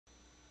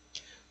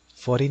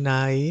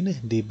49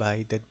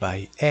 divided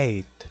by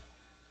 8.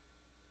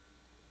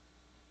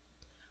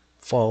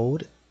 4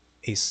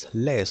 is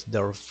less,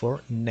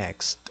 therefore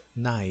next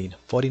 9.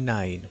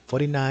 49.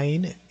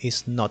 49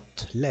 is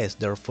not less,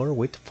 therefore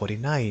with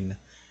 49.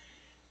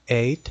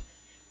 8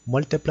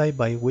 multiplied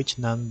by which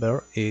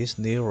number is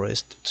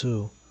nearest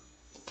to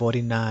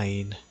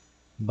 49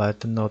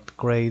 but not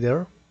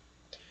greater.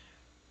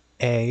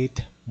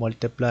 8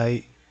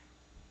 multiplied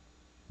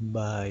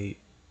by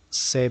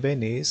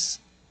 7 is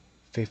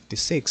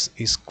 56,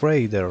 is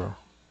greater.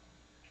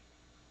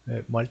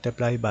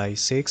 Multiplied by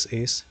 6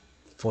 is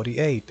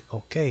 48.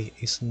 Okay,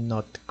 is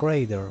not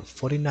greater.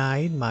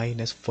 49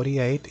 minus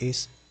 48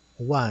 is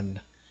 1.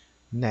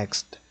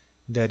 Next,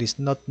 there is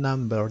not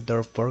number,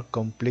 therefore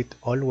complete,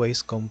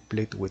 always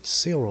complete with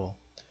 0.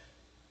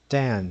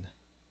 10.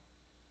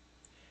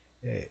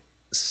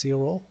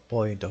 0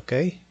 point,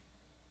 okay?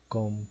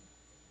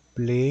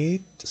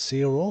 Complete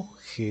 0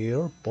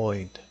 here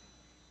point.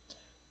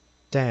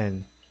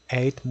 10.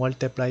 8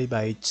 multiplied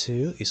by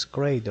 2 is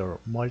greater.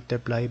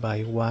 Multiplied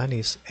by 1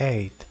 is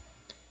 8.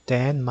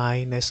 10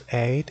 minus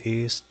 8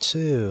 is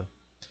 2.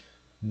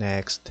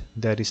 Next,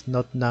 there is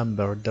not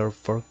number,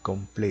 therefore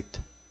complete.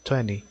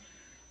 20.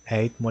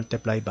 8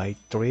 multiplied by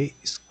 3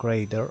 is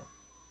greater.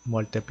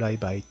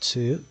 Multiplied by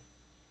 2,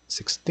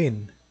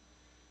 16.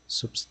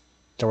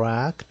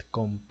 Subtract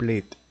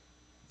complete.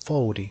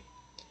 40.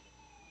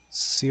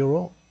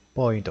 0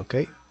 point,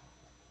 okay?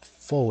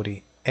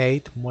 40.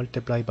 8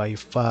 multiplied by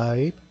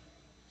 5,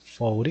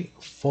 40.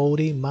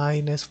 40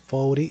 minus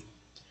 40,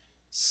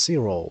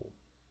 0.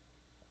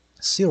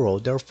 0,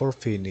 therefore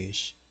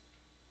finish.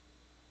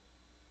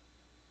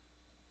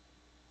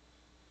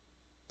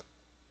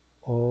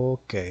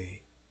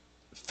 Okay,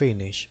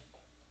 finish.